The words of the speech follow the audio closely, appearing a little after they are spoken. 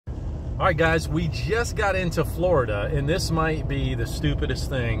All right, guys, we just got into Florida, and this might be the stupidest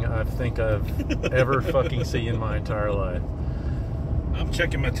thing I think I've ever fucking seen in my entire life. I'm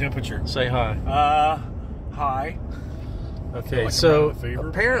checking my temperature. Say hi. Hi. Okay, like so I'm having a fever.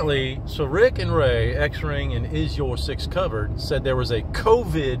 apparently, Rick and Ray, X-Ring and Is Your Six Covered, said there was a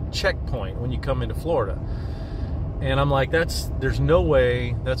COVID checkpoint when you come into Florida. And I'm like, there's no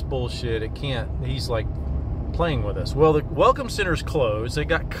way, that's bullshit, it can't. He's like playing with us. Well, the Welcome Center's closed, they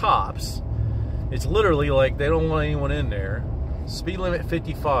got cops. It's literally like they don't want anyone in there. Speed limit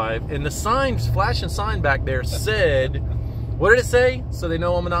 55, and the signs, flashing sign back there said, what did it say? So they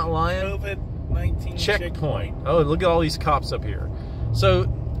know I'm not lying? COVID-19 checkpoint. Oh, look at all these cops up here. So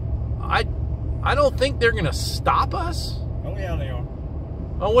I don't think they're gonna stop us. Oh yeah, they are.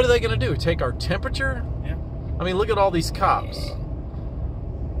 Oh, what are they gonna do? Take our temperature? Yeah. I mean, look at all these cops.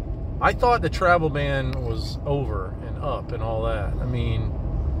 I thought the travel ban was over and up and all that. I mean,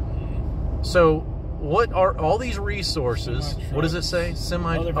 so what are all these resources? What does it say?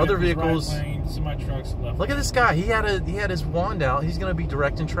 Other vehicles. Right lane, semi-trucks left. Look at this guy. He had his wand out. He's going to be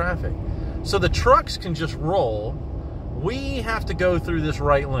directing traffic. So the trucks can just roll. We have to go through this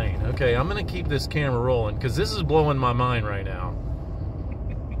right lane. Okay, I'm going to keep this camera rolling because this is blowing my mind right now.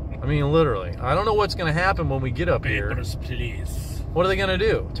 I mean, literally. I don't know what's going to happen when we get up here. Papers, please. What are they going to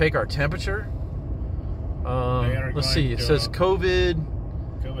do? Take our temperature? Let's see. It says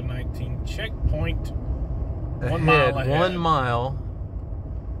COVID-19 checkpoint. 1 ahead, mile ahead. 1 mile.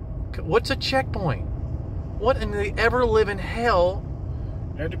 What's a checkpoint? What in the ever living hell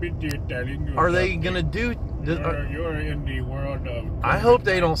are they going to do? You're in the world of COVID-19. I hope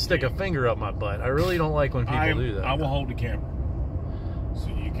they don't stick a finger up my butt. I really don't like when people do that. I will hold the camera so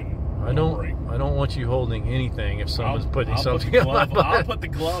you can. I don't want you holding anything if someone's putting something up my butt. I'll put the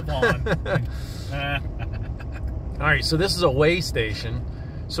glove on. All right, so this is a weigh station.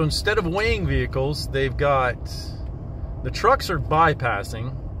 So instead of weighing vehicles, they've got the trucks are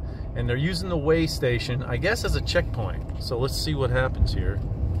bypassing, and they're using the weigh station, I guess, as a checkpoint. So let's see what happens here.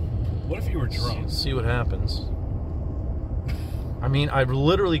 What if you were drunk? Let's see what happens. I mean, I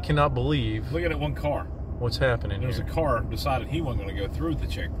literally cannot believe. Look at that one car. What's happening There was here. a car decided he wasn't going to go through the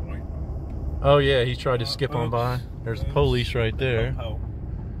checkpoint. Oh yeah, he tried to skip on by. There's the police right there. Oh.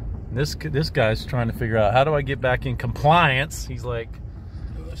 This guy's trying to figure out, how do I get back in compliance? He's like,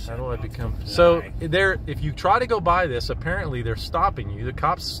 how do I become? So if you try to go by this, apparently they're stopping you. The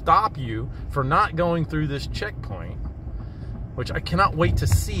cops stop you for not going through this checkpoint, which I cannot wait to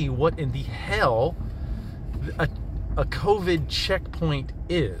see what in the hell a COVID checkpoint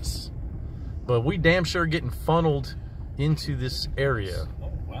is. But we damn sure getting funneled into this area.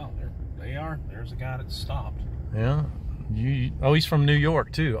 Oh wow, they are. There's a guy that stopped. Yeah. Oh, he's from New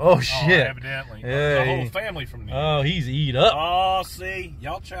York too. Oh shit. Oh, evidently. Hey. The whole family from New York. Oh, he's eat up. Oh, see,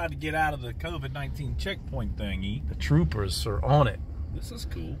 y'all tried to get out of the COVID-19 checkpoint thingy. The troopers are on it. This is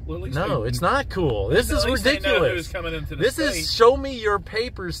cool. Well, at least No, it's not cool. This is ridiculous. They know who's coming into the This state. is show me your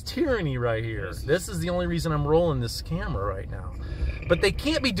papers tyranny right here. This is the only reason I'm rolling this camera right now. But they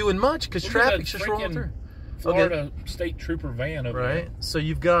can't be doing much because traffic's just rolling through. Florida state trooper van over there. Right. So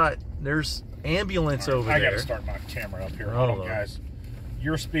there's ambulance over there. I gotta start my camera up here. Hold Hold on, on. guys.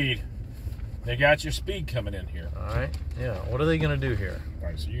 Your speed. They got your speed coming in here. All right. Yeah. What are they gonna do here? All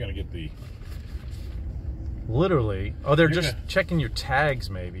right, so you're gonna get the. Literally. Oh, they're just checking your tags.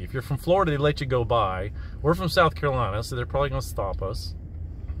 Maybe if you're from Florida, they let you go by. We're from South Carolina, so they're probably gonna stop us.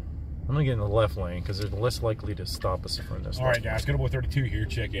 I'm gonna get in the left lane because they're less likely to stop us from this. All right, guys, Good Boy 32 here.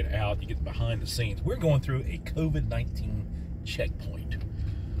 Check it out. You get behind the scenes. We're going through a COVID-19 checkpoint.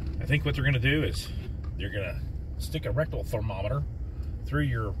 I think what they're going to do is they're going to stick a rectal thermometer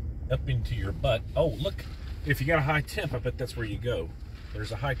up into your butt. Oh, look, if you got a high temp, I bet that's where you go.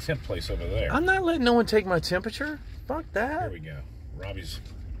 There's a high temp place over there. I'm not letting no one take my temperature. Fuck that. There we go. Robbie's,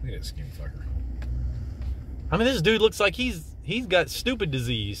 look at that skinny fucker. I mean, this dude looks like he's got stupid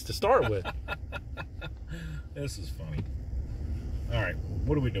disease to start with. This is funny. All right,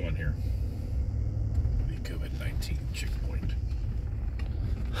 what are we doing here? The COVID-19 checkpoint.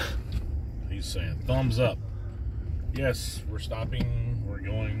 He's saying thumbs up. Yes, we're stopping. We're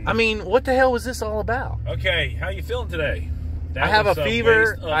going. I mean, what the hell was this all about? Okay, how you feeling today? I have a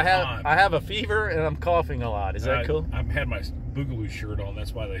fever. I have a fever, and I'm coughing a lot. Is that cool? I've had my Boogaloo shirt on.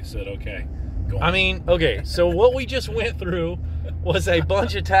 That's why they said okay. Go on. I mean, okay. So what we just went through was a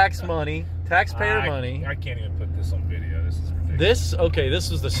bunch of taxpayer money. I can't even put this on video. This is ridiculous.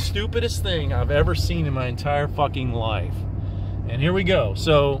 This was the stupidest thing I've ever seen in my entire fucking life. And here we go.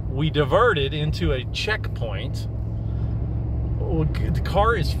 So we diverted into a checkpoint. The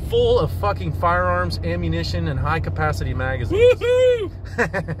car is full of fucking firearms, ammunition, and high-capacity magazines.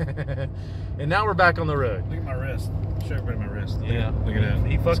 Woohoo! And now we're back on the road. Look at my wrist. Show everybody my wrist. Yeah. Look at that.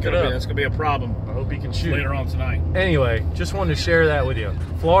 He fucked it up. That's gonna be a problem. I hope he can shoot. Later on tonight. Anyway, just wanted to share that with you.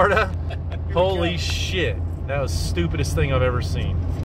 Florida, we holy go. shit. That was the stupidest thing I've ever seen.